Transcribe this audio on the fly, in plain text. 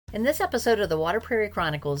In this episode of the Water Prairie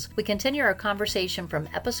Chronicles, we continue our conversation from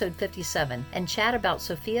episode 57 and chat about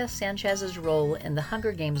Sofia Sanchez's role in the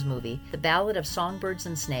Hunger Games movie, The Ballad of Songbirds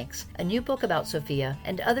and Snakes, a new book about Sofia,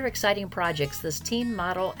 and other exciting projects this teen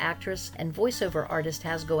model, actress, and voiceover artist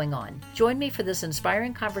has going on. Join me for this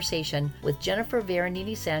inspiring conversation with Jennifer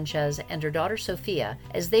Veronini Sanchez and her daughter Sofia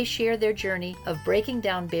as they share their journey of breaking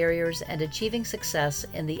down barriers and achieving success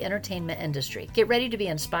in the entertainment industry. Get ready to be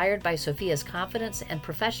inspired by Sofia's confidence and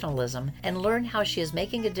professionalism and learn how she is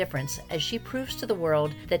making a difference as she proves to the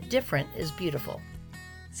world that different is beautiful.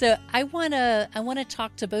 So I want to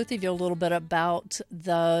talk to both of you a little bit about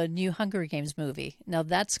the new Hunger Games movie. Now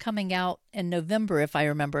that's coming out in November, if I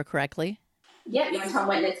remember correctly. Yeah, you want to tell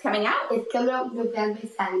when it's coming out? It's coming out November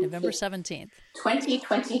 17th. November 17th.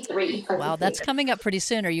 2023. Wow, that's coming up pretty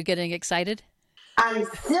soon. Are you getting excited? I'm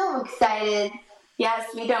so excited. Yes,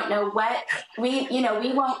 we don't know what we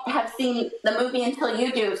won't have seen the movie until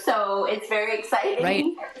you do, so it's very exciting. Right.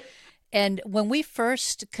 And when we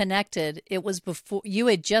first connected, it was before you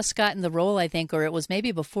had just gotten the role, I think, or it was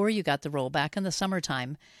maybe before you got the role back in the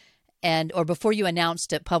summertime, or before you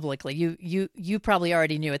announced it publicly. You probably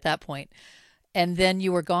already knew at that point. And then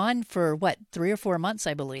you were gone for what, 3 or 4 months,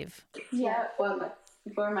 I believe. Yeah, 4 months.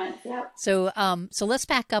 4 months. Yeah. So let's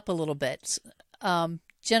back up a little bit.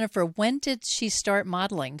 Jennifer, when did she start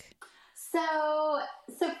modeling? So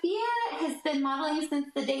Sofia has been modeling since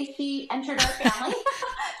the day she entered our family.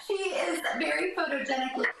 She is very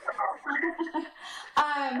photogenic.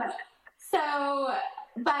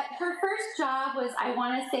 But her first job was, I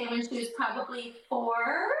want to say, when she was probably 4.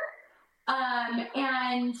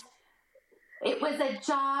 And it was a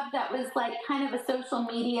job that was like kind of a social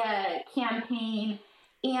media campaign.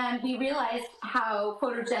 And we realized how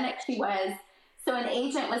photogenic she was. So an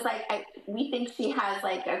agent was like, we think she has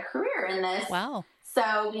like a career in this. Wow.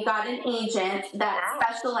 So we got an agent that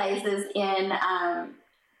specializes in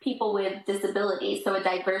people with disabilities. So a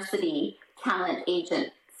diversity talent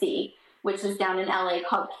agency, which is down in LA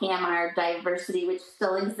called KMR Diversity, which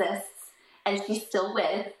still exists and she's still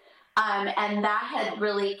with. And that had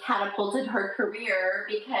really catapulted her career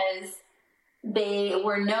because they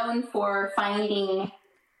were known for finding,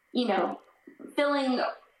 filling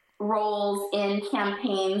roles in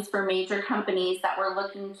campaigns for major companies that were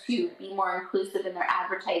looking to be more inclusive in their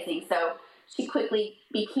advertising. So she quickly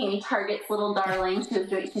became Target's little darling. She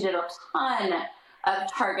did a ton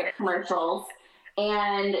of Target commercials,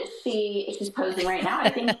 and she's posing right now, I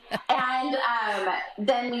think. And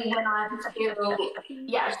then we went on to,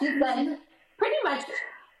 she's been pretty much,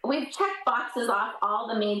 we've checked boxes off all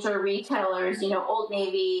the major retailers, Old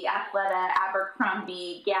Navy, Athleta,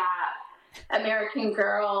 Abercrombie, Gap, American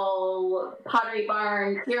Girl, Pottery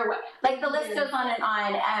Barn, like the list goes on and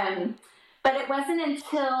on. But it wasn't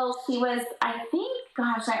until she was, I think,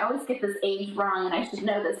 gosh, I always get this age wrong and I should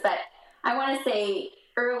know this, but I want to say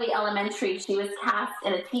early elementary, she was cast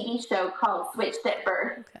in a TV show called Switched at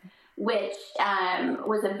Birth, which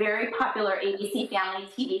was a very popular ABC Family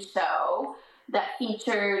TV show that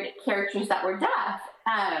featured characters that were deaf.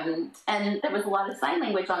 And there was a lot of sign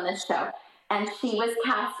language on this show. And she was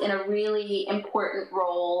cast in a really important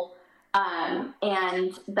role.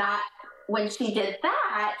 And that, when she did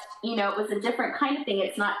that, it was a different kind of thing.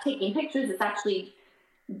 It's not taking pictures. It's actually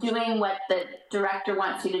doing what the director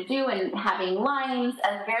wants you to do and having lines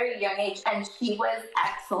at a very young age. And she was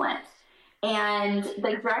excellent. And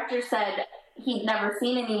the director said he'd never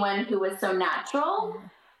seen anyone who was so natural.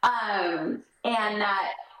 And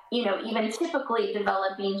that, even typically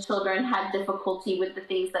developing children had difficulty with the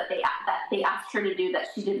things that they asked her to do that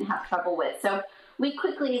she didn't have trouble with. So we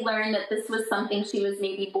quickly learned that this was something she was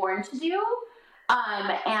maybe born to do,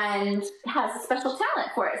 and has a special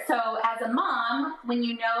talent for it. So as a mom, when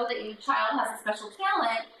you know that your child has a special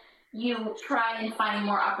talent, you try and find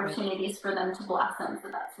more opportunities for them to blossom. So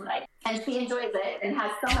that's what I do. And she enjoys it and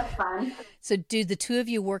has so much fun. So do the two of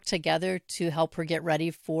you work together to help her get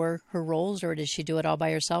ready for her roles, or does she do it all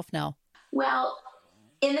by herself now? Well,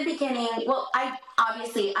 in the beginning,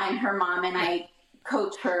 I'm her mom and I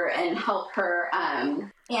coach her and help her.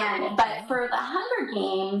 But for the Hunger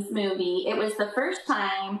Games movie, it was the first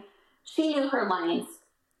time she knew her lines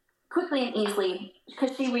quickly and easily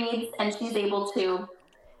because she reads and she's able to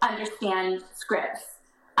understand scripts.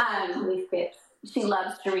 She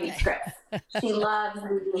loves to read scripts. She loves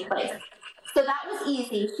reading plays. So that was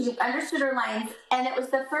easy. She understood her lines. And it was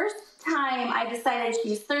the first time I decided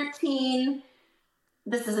she's 13.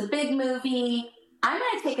 This is a big movie. I'm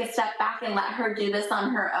going to take a step back and let her do this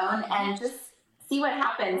on her own and just see what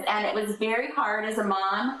happens. And it was very hard as a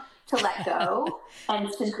mom to let go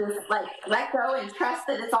and to just let go and trust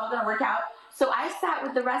that it's all going to work out. So I sat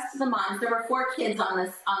with the rest of the moms. There were 4 kids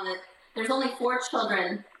there's only 4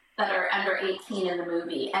 children that are under 18 in the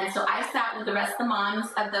movie. And so I sat with the rest of the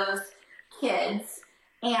moms of those kids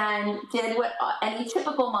and did what any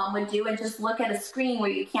typical mom would do and just look at a screen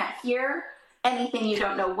where you can't hear anything. You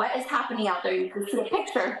don't know what is happening out there. You can see a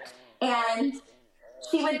picture. And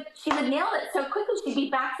she would nail it so quickly. She'd be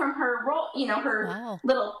back from her role, her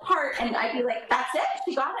little part, and I'd be like, "That's it,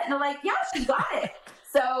 she got it." And they're like, "Yeah, she got it."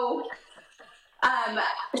 So,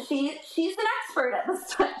 she's an expert at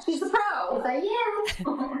this. She's a pro. But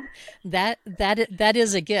yeah, that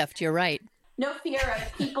is a gift. You're right. No fear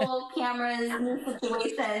of people, cameras, new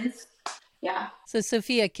situations. Yeah. So,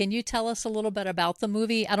 Sophia, can you tell us a little bit about the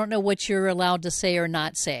movie? I don't know what you're allowed to say or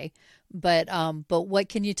not say, but what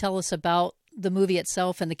can you tell us about the movie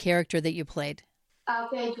itself and the character that you played? I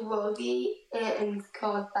played Rosie, and it's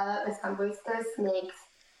called Ballad of Songbirds and Snakes.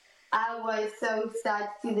 I was so excited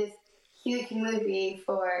to do this huge movie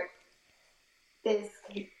for this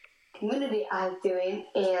community I'm doing,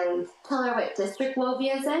 and tell her what district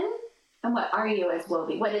Wovie is in, and what are you as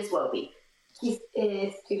Wovie? What is Wovie? She's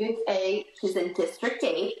in Student 8. She's in District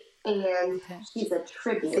 8, and she's a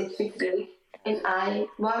tribute. And I'm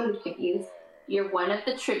one of the tributes. You're one of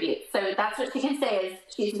the tributes. So that's what she can say is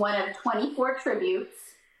she's one of 24 tributes.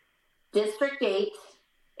 District 8.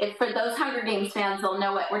 If for those Hunger Games fans, they'll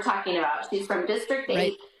know what we're talking about. She's from District 8,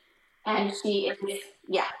 right. And she is,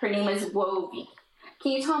 her name is Wovie.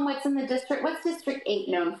 Can you tell them what's in the district? What's District 8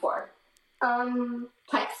 known for?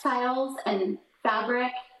 Textiles and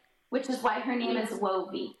fabric, which is why her name is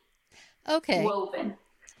Wovie. Okay. Woven.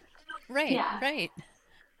 Right, right.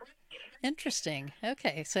 Interesting.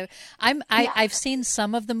 Okay, so I've seen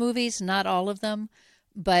some of the movies, not all of them,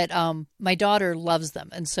 but my daughter loves them,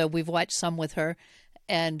 and so we've watched some with her,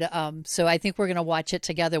 and so I think we're going to watch it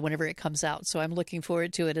together whenever it comes out. So I'm looking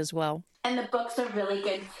forward to it as well. And the books are really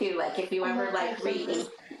good too. Like if you ever like reading.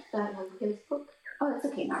 Book. Oh, it's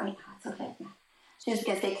okay, Mommy. It's okay. Yeah. She was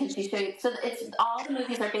going to say, can she show you? So it's all the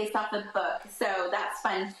movies are based off the book, so that's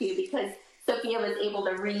fun too because Sophia was able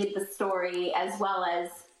to read the story as well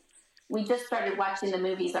as. We just started watching the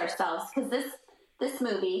movies ourselves because this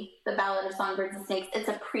movie, The Ballad of Songbirds and Snakes, it's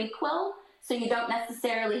a prequel, so you don't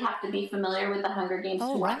necessarily have to be familiar with the Hunger Games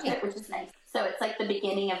to watch it, which is nice. So it's like the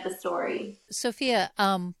beginning of the story. Sophia,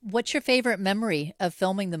 what's your favorite memory of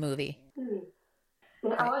filming the movie?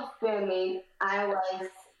 When I was filming, I was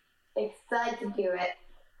excited to do it,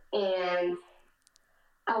 and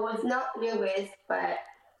I was not nervous, but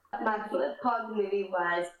my favorite part of the movie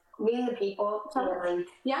was meeting the people.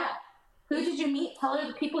 Yeah. Who did you meet? Tell her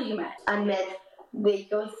the people you met. I met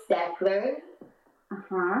Rachel Steckler.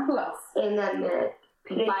 Who else? And I met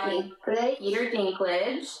Peter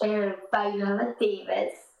Dinklage. And Viola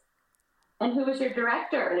Davis. And who was your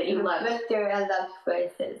director that you loved? Director, I loved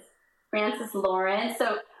Francis Lawrence.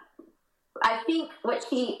 So I think what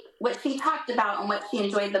she talked about and what she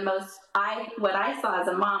enjoyed the most, what I saw as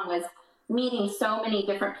a mom was meeting so many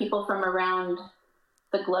different people from around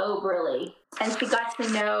the globe, really. And she got to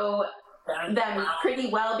know them pretty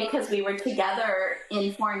well because we were together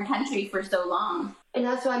in foreign countries for so long. And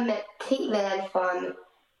also I met Caitlin from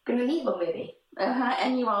Good and Evil movie.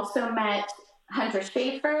 And you also met Hunter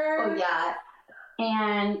Schafer. Oh, yeah.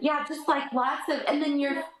 And, yeah, just like lots of... And then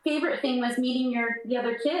your favorite thing was meeting the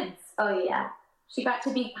other kids. Oh, yeah. She got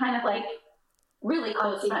to be kind of like really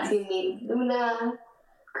close friends. To meet Luna,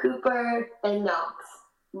 Cooper, and Knox.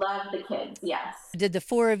 Love the kids, yes. Did the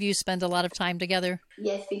 4 of you spend a lot of time together?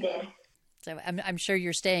 Yes, we did. So I'm sure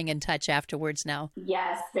you're staying in touch afterwards now.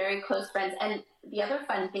 Yes, very close friends. And the other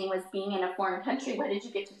fun thing was being in a foreign country. What did you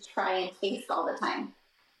get to try and taste all the time?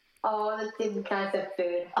 All the different kinds of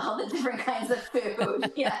food. All the different kinds of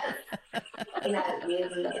food, yes. And I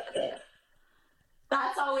really liked it.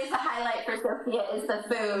 That's always a highlight for Sophia is the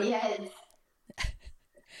food. Yes.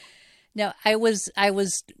 Now, I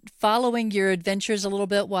was following your adventures a little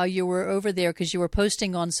bit while you were over there because you were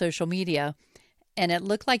posting on social media, and it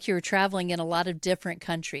looked like you were traveling in a lot of different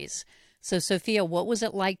countries. So, Sophia, what was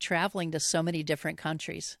it like traveling to so many different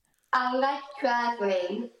countries? I like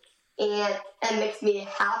traveling, and it makes me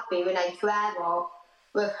happy when I travel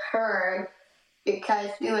with her because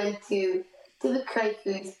we went to different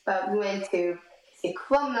countries, but we went to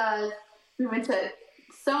Colombia, we went to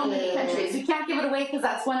so many countries. We can't give it away because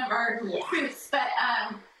that's one of our truths, but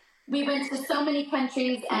we went to so many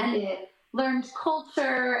countries and learned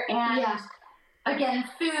culture and, again,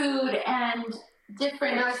 food and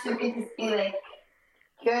different... And also we could be like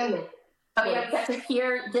German. Oh, yeah, we got to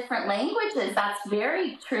hear different languages. That's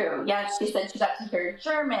very true. Yeah, she said she got to hear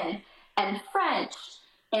German and French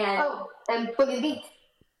and... Oh, and Portuguese.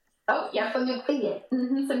 Oh, yeah. From Ukrainian.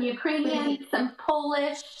 Some Ukrainian, some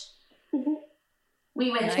Polish. We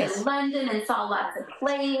went to London and saw lots of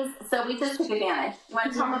plays, so we just took advantage. You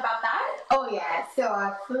want to tell them about that? Oh, yeah.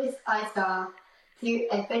 So first I saw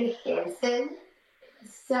Evan Hansen.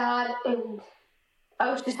 Sad and...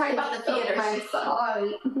 Oh, she's talking about the theater.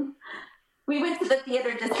 Sorry. We went to the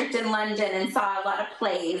theater district in London and saw a lot of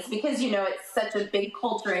plays because, you know, it's such a big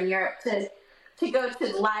culture in Europe to go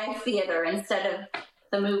to live theater instead of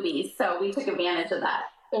the movies. So we took advantage of that.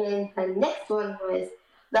 And the next one was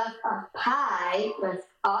Love of Pie, was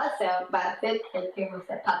also about the country with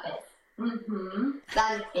the puppets.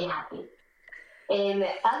 That makes me happy. And the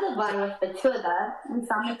other one was Matilda. We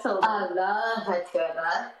saw Matilda. I love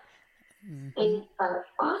Matilda. And I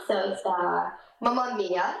also saw Mamma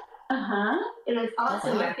Mia. And it's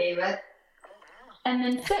also my favorite. And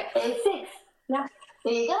then 6. And 6. Yeah.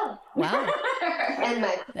 There you go. Wow. And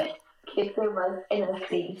my picture was in a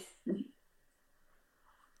sleeves.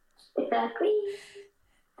 Exactly.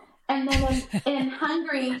 And then in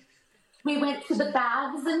Hungary, we went to the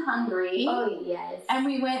baths in Hungary. Oh, yes. And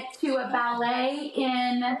we went to a ballet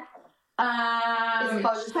in it's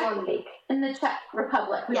called Swan Lake. In the Czech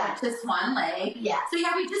Republic. We went to Swan Lake. Yeah. So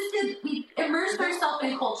yeah, we immersed ourselves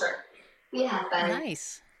in culture. Yeah,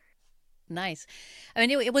 Nice. I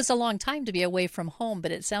mean, it was a long time to be away from home,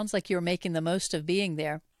 but it sounds like you were making the most of being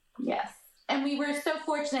there. Yes. And we were so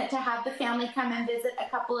fortunate to have the family come and visit a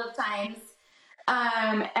couple of times.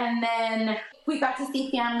 And then we got to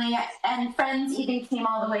see family, and friends even came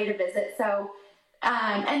all the way to visit. So,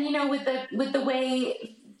 and you know, with the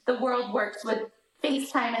way the world works with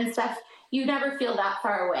FaceTime and stuff, you never feel that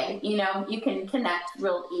far away. You know, you can connect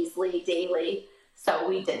real easily daily. So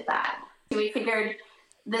we did that. We figured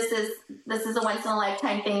this is a once in a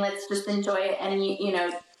lifetime thing. Let's just enjoy it and you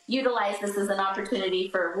know, utilize this as an opportunity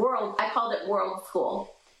for I called it world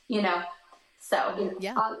school. You know, so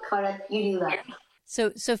yeah. I'll call it beauty lab.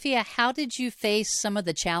 So, Sophia, how did you face some of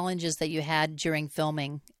the challenges that you had during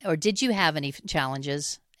filming? Or did you have any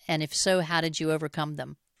challenges? And if so, how did you overcome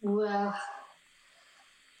them? Well,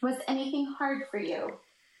 was anything hard for you?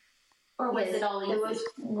 Or was it all easy? There was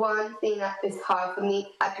one thing that was hard for me.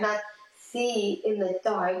 I could not see in the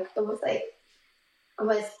dark. It was a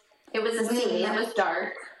scene that was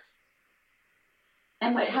dark.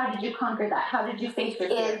 And how did you conquer that? How did you face your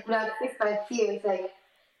fear? And when I faced my fear, it's like,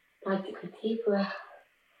 I took a deep breath,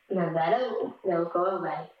 and I let it go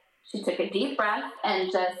away. She took a deep breath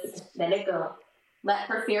and just let it go. Let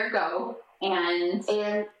her fear go. And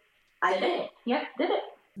I did it. Yep, did it.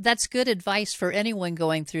 That's good advice for anyone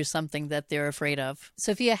going through something that they're afraid of.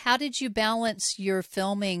 Sophia, how did you balance your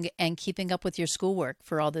filming and keeping up with your schoolwork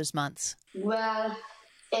for all those months? Well,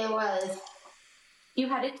 it was... You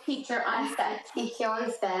had a teacher on set.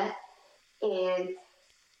 And...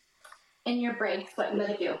 In your breaks, what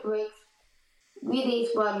did you do? Breaks really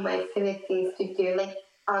is one of my favorite things to do. Like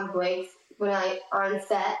on breaks, when I'm on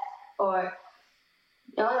set or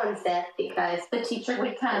not on set, because the teacher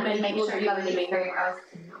would come and make sure you were doing your work.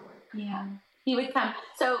 Yeah, he would come.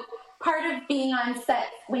 So part of being on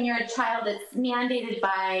set when you're a child, it's mandated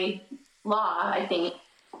by law, I think,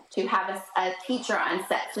 to have a teacher on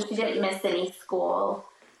set. So she didn't miss any school.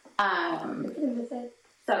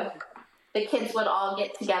 So the kids would all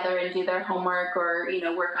get together and do their homework or, you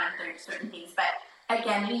know, work on certain things. But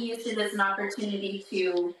again, we used it as an opportunity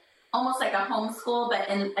to almost like a homeschool, but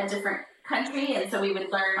in a different country. And so we would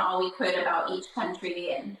learn all we could about each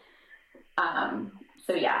country. And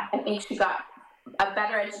so, yeah, I think she got a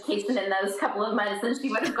better education in those couple of months than she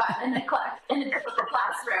would have gotten in a typical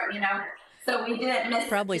classroom, you know. So we didn't miss,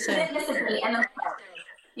 Probably so. Didn't miss a beat. And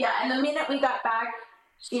the minute we got back,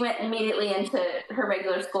 she went immediately into her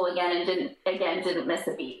regular school again and didn't miss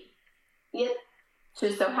a beat. Yep. She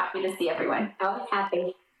was so happy to see everyone. I was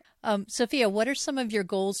happy. Sophia, what are some of your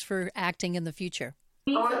goals for acting in the future?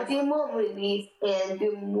 I want to do more movies and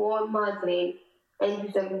do more modeling and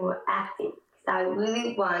do some more acting. So I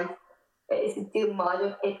really want to do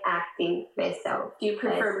model and acting myself. Do you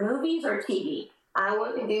prefer movies or TV? I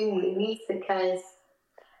want to do movies because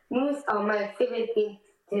movies are my favorite thing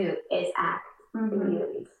to do is act.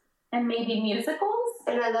 Movies. And maybe musicals?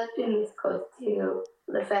 And I love doing musicals too.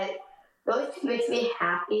 The fact those two makes me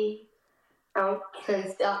happy. I can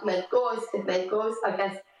stop my goals because my goals are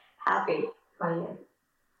just happy. I am.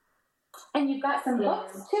 And you've got some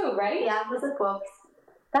books too, right? Yeah, with the books.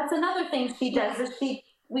 That's another thing she does is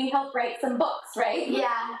we help write some books, right?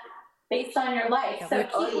 Yeah. Based on your life. So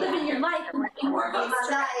keep living your life and writing more books.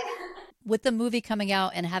 With the movie coming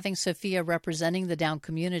out and having Sophia representing the Down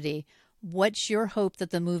community, what's your hope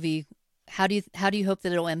that the movie, how do you hope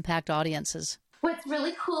that it'll impact audiences? What's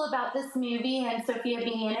really cool about this movie and Sofia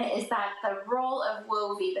being in it is that the role of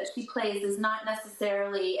Wovi that she plays is not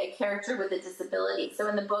necessarily a character with a disability. So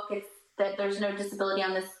in the book, it's that there's no disability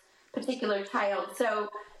on this particular child. So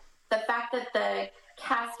the fact that the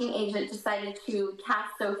casting agent decided to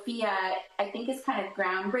cast Sofia, I think, is kind of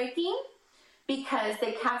groundbreaking, because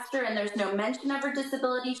they cast her and there's no mention of her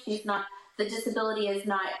disability. The disability is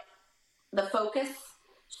not the focus.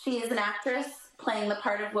 She is an actress playing the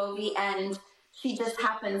part of Wovi, and she just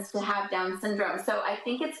happens to have Down syndrome. So I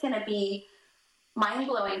think it's going to be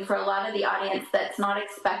mind-blowing for a lot of the audience that's not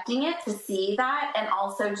expecting it to see that, and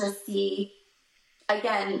also just see,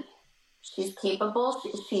 again, she's capable.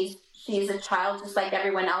 She's a child just like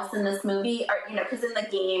everyone else in this movie. Or, because in the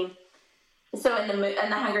game, so in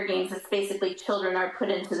the Hunger Games, it's basically children are put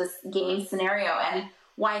into this game scenario, and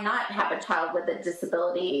why not have a child with a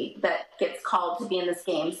disability that gets called to be in this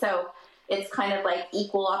game? So it's kind of like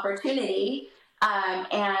equal opportunity.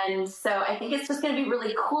 And so I think it's just going to be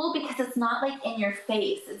really cool because it's not like in your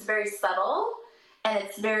face. It's very subtle and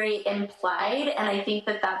it's very implied. And I think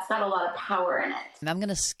that that's got a lot of power in it. I'm going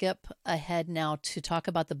to skip ahead now to talk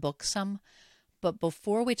about the book some. But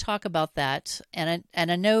before we talk about that, and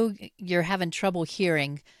I know you're having trouble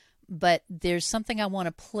hearing, but there's something I want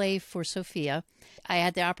to play for Sofia. I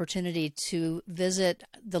had the opportunity to visit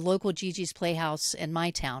the local Gigi's Playhouse in my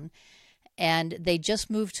town, and they just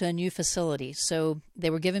moved to a new facility. So they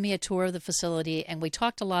were giving me a tour of the facility, and we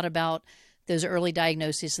talked a lot about those early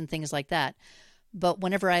diagnoses and things like that. But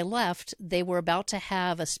whenever I left, they were about to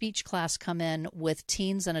have a speech class come in with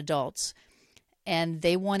teens and adults, and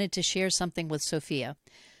they wanted to share something with Sofia.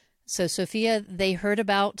 So Sofia, they heard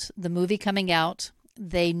about the movie coming out.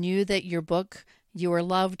 They knew that your book, You Are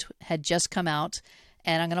Loved, had just come out.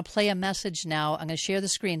 And I'm going to play a message now. I'm going to share the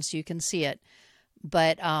screen so you can see it.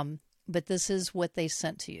 But this is what they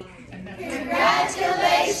sent to you.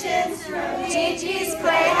 Congratulations from Gigi's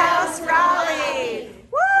Playhouse, Raleigh.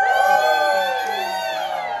 Woo!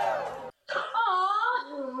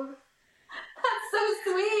 Aww, that's so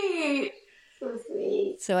sweet. So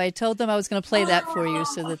sweet. So I told them I was going to play that for you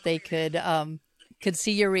so that they could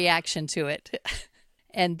see your reaction to it.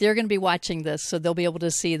 And they're going to be watching this, so they'll be able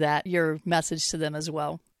to see that, your message to them as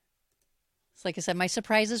well. So like I said, my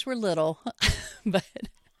surprises were little, but...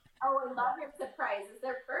 Oh, I love your surprises.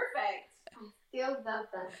 They're perfect. I still love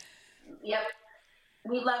them. Yep.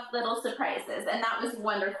 We love little surprises, and that was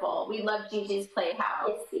wonderful. We love Gigi's Playhouse.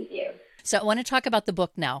 Yes, we do. So I want to talk about the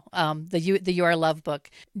book now, the You Are Love book.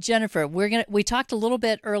 Jennifer, we talked a little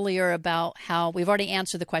bit earlier about how we've already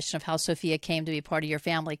answered the question of how Sofia came to be part of your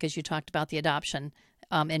family because you talked about the adoption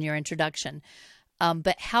in your introduction.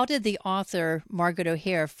 But how did the author, Margaret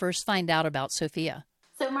O'Hare, first find out about Sofia?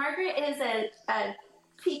 So Margaret is a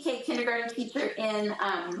PK kindergarten teacher in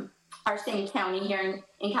our same county here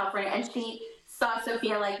in California, and she saw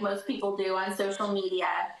Sofia like most people do on social media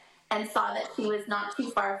and saw that she was not too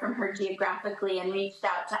far from her geographically and reached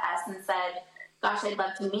out to us and said, gosh, I'd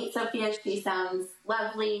love to meet Sofia. She sounds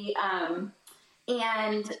lovely.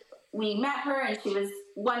 And we met her, and she was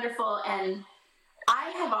wonderful. And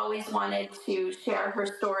I have always wanted to share her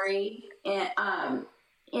story in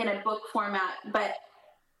a book format, but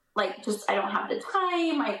I don't have the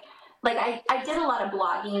time. I did a lot of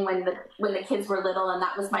blogging when the kids were little, and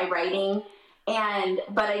that was my writing.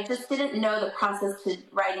 But I just didn't know the process to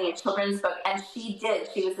writing a children's book, and she did.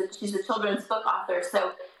 She's a children's book author,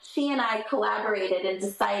 so she and I collaborated and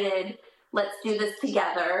decided, let's do this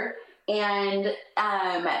together. And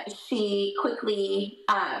she quickly,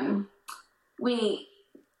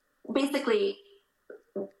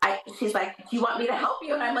 she's like, do you want me to help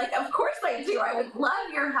you? And I'm like, of course I do. I would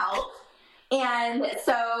love your help. And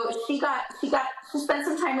so she spent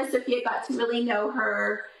some time with Sofia, got to really know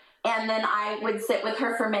her. And then I would sit with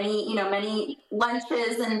her for many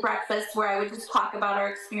lunches and breakfasts where I would just talk about our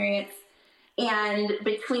experience. And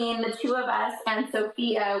between the two of us and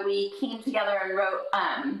Sofia, we came together and wrote,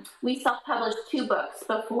 we self-published 2 books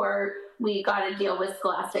before we got a deal with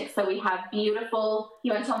Scholastic. So we have Beautiful,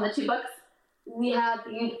 you want to tell them the 2 books? We have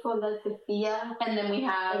Beautiful Love Sofia. And then we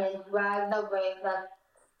have... And Ride the Wave, Love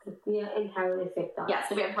Sofia and Hallie the Surf Dog. Yeah,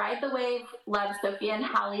 so we have Ride the Wave, Love Sofia and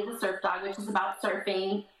Hallie the Surf Dog, which is about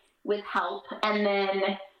surfing with help. And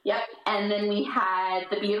then, and then we had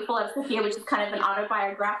The Beautiful Love Sofia, which is kind of an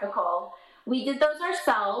autobiographical. We did those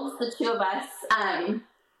ourselves, the 2 of us. And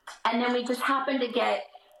then we just happened to get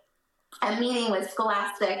a meeting with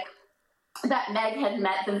Scholastic that Meg had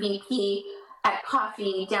met the VP at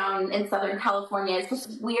coffee down in Southern California. It's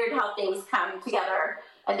just weird how things come together.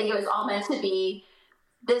 I think it was all meant to be.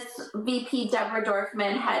 this VP, Deborah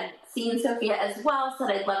Dorfman, had seen Sofia as well,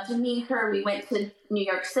 said I'd love to meet her. We went to New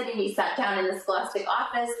York City. We sat down in the Scholastic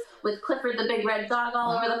office with Clifford the big red dog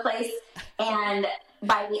all over the place. And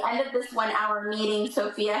by the end of this 1 hour meeting,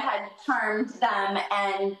 Sofia had charmed them,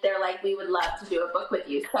 and they're like, we would love to do a book with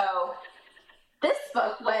you. So this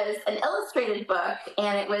book was an illustrated book,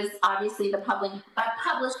 and it was obviously the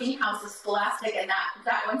publishing house of Scholastic, and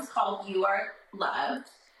that one's called You Are Loved.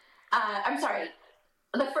 I'm sorry.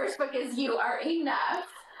 The first book is You Are Enough,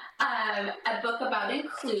 a book about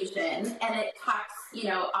inclusion, and it talks,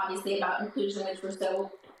 obviously about inclusion, which we're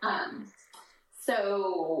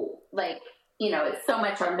it's so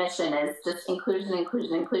much our mission is just inclusion,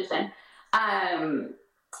 and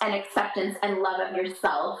acceptance and love of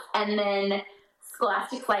yourself. And then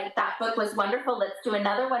Scholastic's like, that book was wonderful. Let's do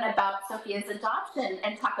another one about Sofia's adoption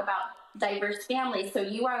and talk about diverse families. So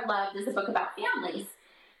You Are Loved is a book about families.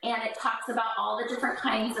 And it talks about all the different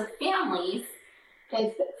kinds of families.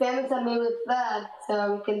 Because families are made with love,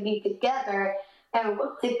 so we can be together and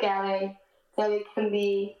work together so we can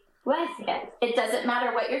be blessed together. It doesn't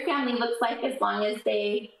matter what your family looks like as long as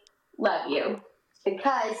they love you.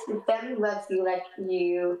 Because your family loves you like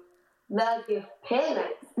you love your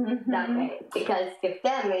parents that way. Because your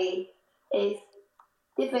family is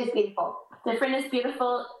different is beautiful. Different is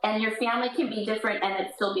beautiful, and your family can be different, and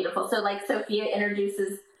it's still beautiful. So like Sofia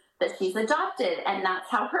introduces that she's adopted, and that's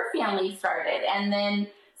how her family started. And then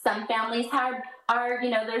some families are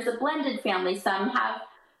there's a blended family. Some have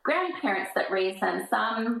grandparents that raise them.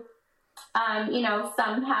 Some,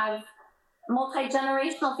 some have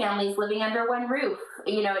multi-generational families living under one roof.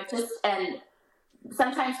 And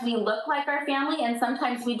sometimes we look like our family, and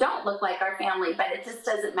sometimes we don't look like our family, but it just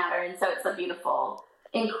doesn't matter. And so it's a beautiful,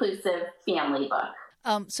 inclusive family book.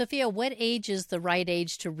 Sofia, what age is the right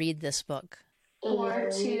age to read this book? 4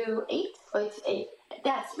 to 8. 4 to 8.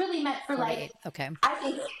 That's really meant for Okay.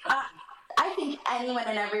 I think anyone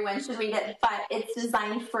and everyone should read it, but it's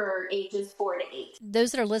designed for ages 4 to 8.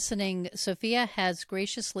 Those that are listening, Sofia has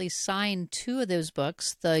graciously signed 2 of those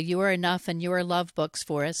books, the You Are Enough and You Are Loved books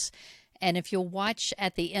for us. And if you'll watch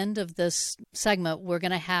at the end of this segment, we're going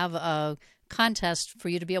to have a contest for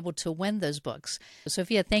you to be able to win those books.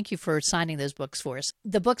 Sofia, thank you for signing those books for us.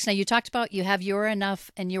 The books, now you talked about, you have You Are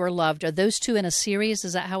Enough and You Are Loved. Are those 2 in a series?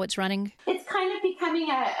 Is that how it's running? It's kind of becoming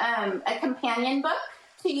a companion book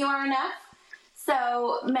to You Are Enough.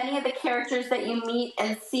 So many of the characters that you meet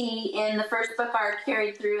and see in the first book are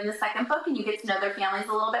carried through in the second book, and you get to know their families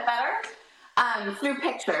a little bit better through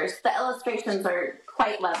pictures. The illustrations are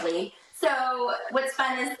quite lovely. So what's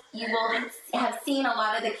fun is you will have seen a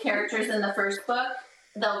lot of the characters in the first book.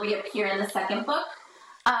 They'll reappear in the second book.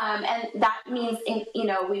 And that means,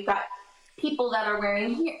 we've got people that are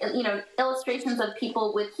wearing, illustrations of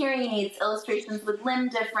people with hearing aids, illustrations with limb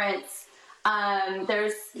difference.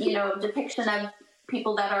 There's, depiction of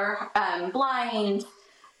people that are blind,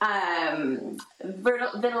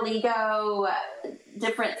 vitiligo,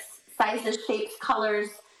 different sizes, shapes, colors,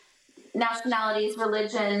 nationalities,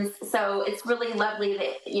 religions. So it's really lovely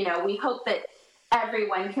that, we hope that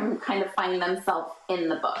everyone can kind of find themselves in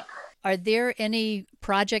the book. Are there any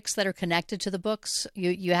projects that are connected to the books?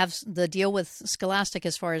 You have the deal with Scholastic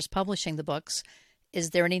as far as publishing the books. Is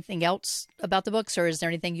there anything else about the books, or is there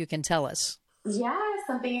anything you can tell us? Yeah,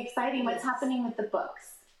 something exciting. What's happening with the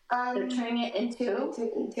books? They're turning it into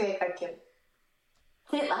a cartoon.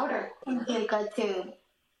 Say it louder. Into a cartoon.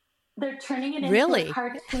 They're turning it into Really? a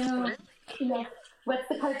cartoon. Yes. What's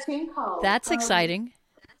the cartoon called? That's exciting.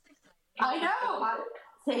 I know.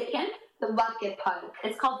 Say it again. The Rocket Park.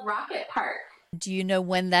 It's called Rocket Park. Do you know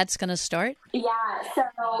when that's going to start? Yeah,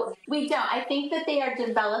 so we don't. I think that they are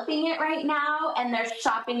developing it right now, and they're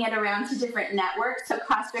shopping it around to different networks. So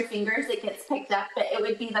cross your fingers it gets picked up. But it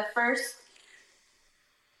would be the first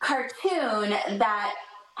cartoon that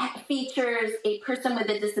features a person with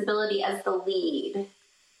a disability as the lead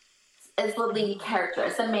character,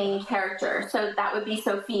 as the main character. So that would be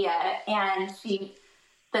Sofia, and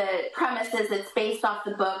the premise is it's based off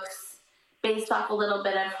the books, based off a little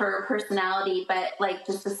bit of her personality, but like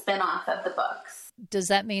just a spin-off of the books. Does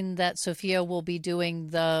that mean that Sofia will be doing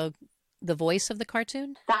the voice of the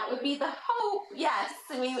cartoon? That would be the hope, yes.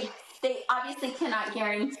 They obviously cannot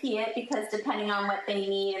guarantee it, because depending on what they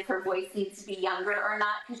need, if her voice needs to be younger or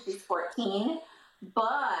not, because she's 14.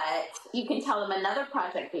 But you can tell them another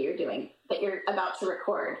project that you're about to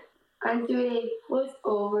record. I'm doing a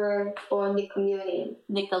voiceover for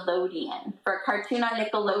Nickelodeon. For a cartoon on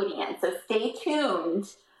Nickelodeon. So stay tuned,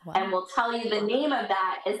 and we'll tell you the name of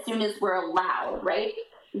that as soon as we're allowed, right?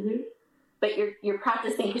 Mm-hmm. But you're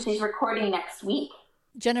practicing because she's recording next week.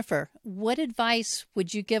 Jennifer, what advice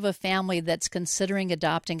would you give a family that's considering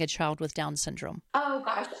adopting a child with Down syndrome? Oh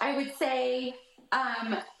gosh, I would say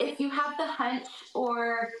if you have the hunch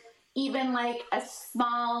or even like a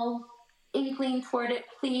small inkling toward it,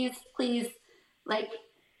 please, like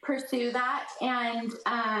pursue that. And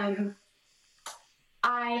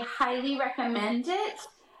I highly recommend it.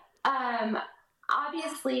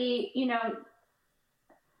 Obviously,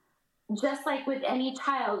 just like with any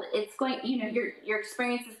child, it's going, your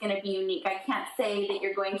experience is going to be unique. I can't say that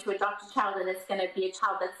you're going to adopt a child and it's going to be a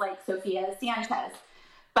child that's like Sofia Sanchez,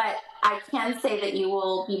 but I can say that you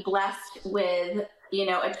will be blessed with,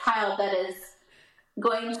 a child that is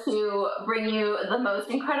going to bring you the most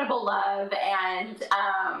incredible love. And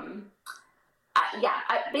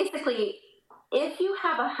basically, if you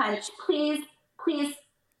have a hunch, please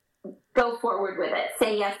go forward with it.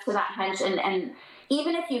 Say yes to that hunch. And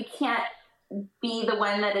even if you can't be the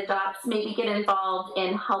one that adopts, maybe get involved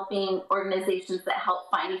in helping organizations that help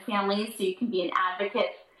find families, so you can be an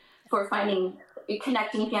advocate for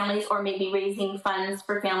connecting families, or maybe raising funds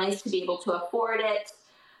for families to be able to afford it.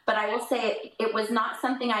 But I will say it was not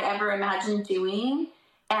something I ever imagined doing,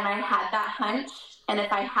 and I had that hunch. And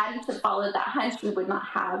if I hadn't have followed that hunch, we would not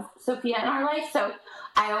have Sofia in our life. So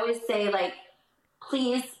I always say,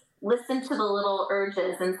 please listen to the little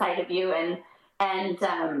urges inside of you, and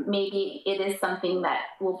maybe it is something that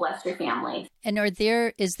will bless your family. And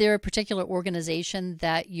is there a particular organization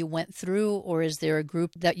that you went through, or is there a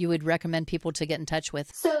group that you would recommend people to get in touch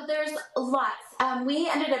with? So there's lots. We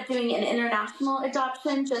ended up doing an international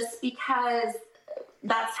adoption just because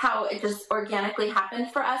that's how it just organically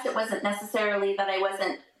happened for us. It wasn't necessarily that I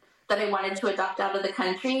wanted to adopt out of the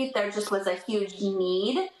country. There just was a huge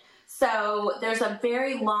need. So there's a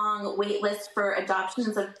very long wait list for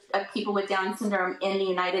adoptions of people with Down syndrome in the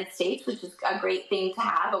United States, which is a great thing to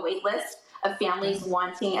have, a wait list of families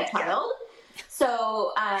wanting a child.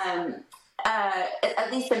 So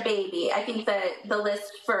at least a baby. I think the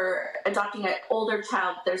list for adopting an older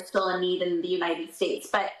child, there's still a need in the United States.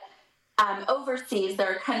 But overseas, there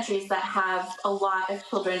are countries that have a lot of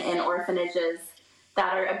children in orphanages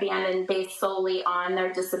that are abandoned based solely on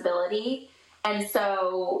their disability. And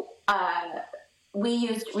so we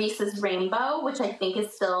used Reese's Rainbow, which I think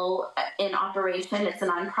is still in operation. It's a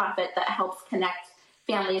nonprofit that helps connect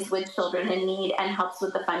families with children in need and helps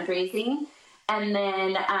with the fundraising. And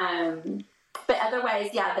then, but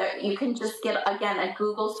otherwise, you can just get, again, a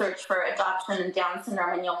Google search for adoption and Down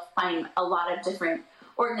syndrome, and you'll find a lot of different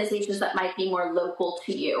organizations that might be more local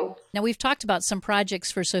to you. Now, we've talked about some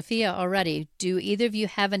projects for Sofia already. Do either of you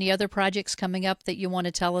have any other projects coming up that you want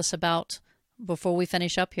to tell us about before we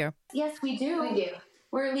finish up here? Yes, we do. We do.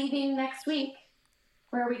 We're leaving next week.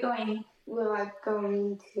 Where are we going? We're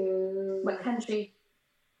going to... What country?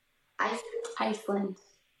 Iceland.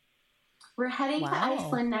 We're heading to Wow.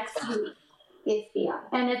 Iceland next week. Yes, we are.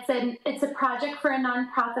 And it's a project for a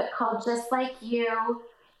nonprofit called Just Like You.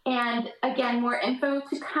 And again, more info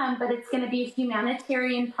to come, but it's going to be a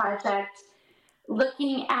humanitarian project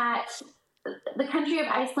looking at the country of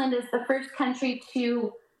Iceland is the first country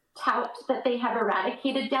to tout that they have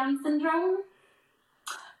eradicated Down syndrome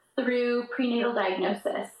through prenatal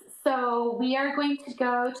diagnosis. So we are going to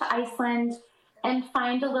go to Iceland and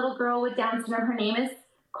find a little girl with Down syndrome. Her name is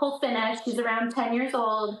Kolfinna. She's around 10 years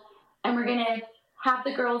old. And we're going to have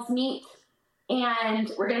the girls meet,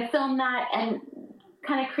 and we're going to film that and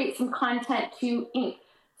kind of create some content to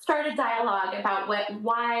start a dialogue about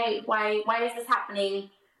why is this happening.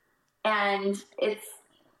 And it's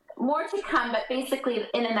more to come, but basically,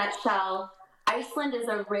 in a nutshell, Iceland is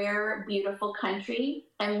a rare, beautiful country,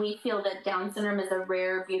 and we feel that Down syndrome is a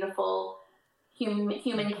rare, beautiful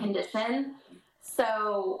human condition.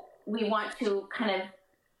 So we want to kind of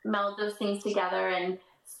meld those things together and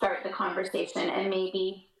start the conversation and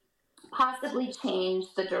maybe possibly change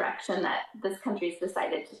the direction that this country's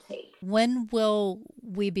decided to take. When will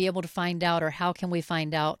we be able to find out, or how can we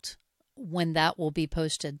find out when that will be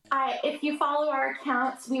posted? If you follow our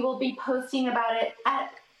accounts, we will be posting about it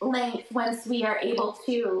at length once we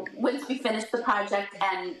finish the project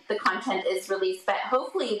and the content is released. But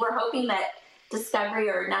hopefully, we're hoping that Discovery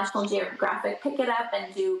or National Geographic pick it up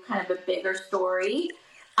and do kind of a bigger story.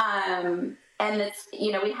 And it's,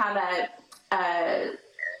 we have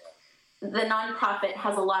the nonprofit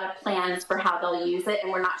has a lot of plans for how they'll use it,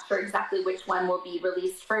 and we're not sure exactly which one will be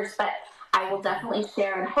released first, but I will definitely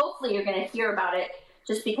share, and hopefully you're going to hear about it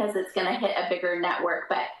just because it's going to hit a bigger network.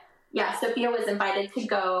 But yeah, Sofia was invited to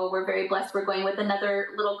go. We're very blessed. We're going with another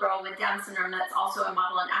little girl with Down syndrome that's also a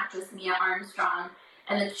model and actress, Mia Armstrong,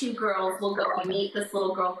 and the two girls will go meet this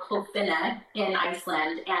little girl, Kolfinna, in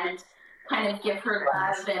Iceland, and kind of give her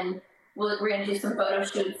love, and we're going to do some photo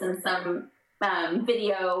shoots and some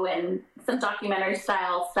video and some documentary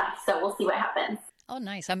style stuff. So we'll see what happens. Oh,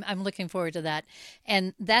 nice. I'm looking forward to that.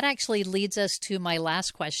 And that actually leads us to my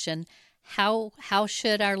last question. How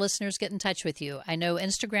should our listeners get in touch with you? I know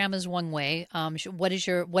Instagram is one way.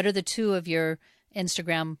 What are the two of your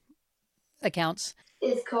Instagram accounts?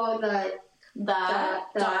 It's called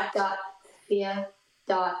Sofia.Sanchez.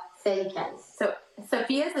 So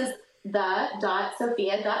Sophia's is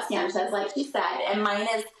Sofia.Sanchez, like she said, and mine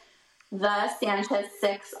is the Sanchez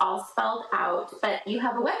 6, all spelled out. But you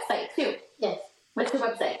have a website too. Yes. What's your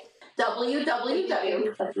website?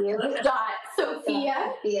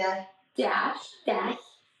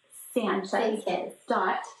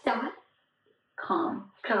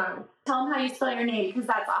 www.sofia-sanchez.com. Tell them how you spell your name, because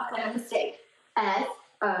that's often a mistake.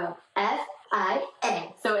 Sofia.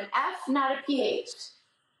 So an F, not a PH.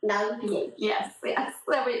 Not a PH. Yes.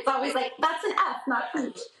 It's always like, that's an F, not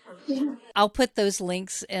H. I'll put those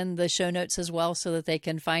links in the show notes as well so that they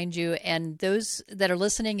can find you. And those that are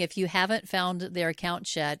listening, if you haven't found their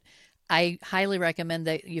account yet, I highly recommend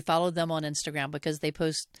that you follow them on Instagram, because they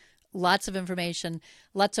post lots of information,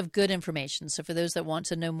 lots of good information. So for those that want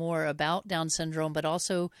to know more about Down syndrome, but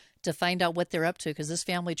also to find out what they're up to, because this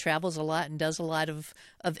family travels a lot and does a lot of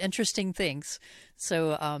interesting things.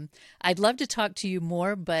 So I'd love to talk to you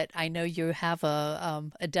more, but I know you have a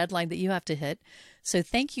deadline that you have to hit. So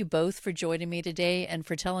thank you both for joining me today and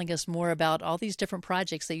for telling us more about all these different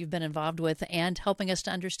projects that you've been involved with and helping us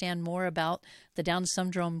to understand more about the Down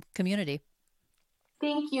syndrome community.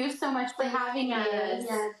 Thank you so much for having us.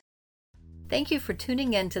 Yeah. Thank you for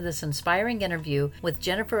tuning in to this inspiring interview with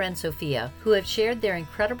Jennifer and Sofia, who have shared their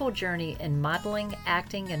incredible journey in modeling,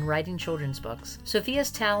 acting, and writing children's books.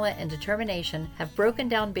 Sofia's talent and determination have broken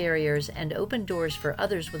down barriers and opened doors for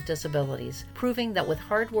others with disabilities, proving that with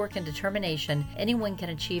hard work and determination, anyone can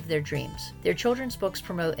achieve their dreams. Their children's books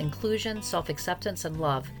promote inclusion, self-acceptance, and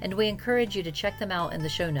love, and we encourage you to check them out in the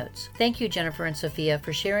show notes. Thank you, Jennifer and Sofia,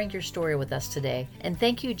 for sharing your story with us today. And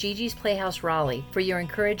thank you, Gigi's Playhouse Raleigh, for your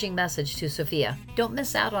encouraging message to Sofia. Don't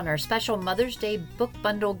miss out on our special Mother's Day book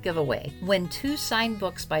bundle giveaway. Win 2 signed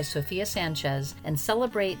books by Sofia Sanchez and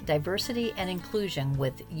celebrate diversity and inclusion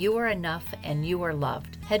with You Are Enough and You Are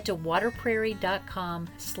Loved. Head to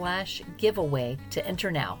waterprairie.com/giveaway to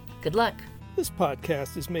enter now. Good luck. This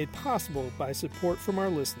podcast is made possible by support from our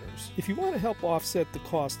listeners. If you want to help offset the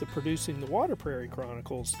cost of producing the Water Prairie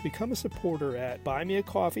Chronicles, become a supporter at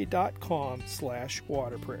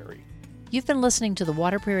buymeacoffee.com/waterprairie. You've been listening to the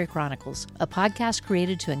Water Prairie Chronicles, a podcast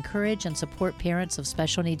created to encourage and support parents of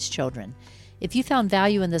special needs children. If you found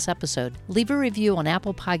value in this episode, leave a review on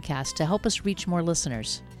Apple Podcasts to help us reach more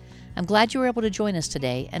listeners. I'm glad you were able to join us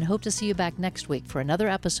today and hope to see you back next week for another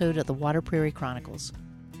episode of the Water Prairie Chronicles.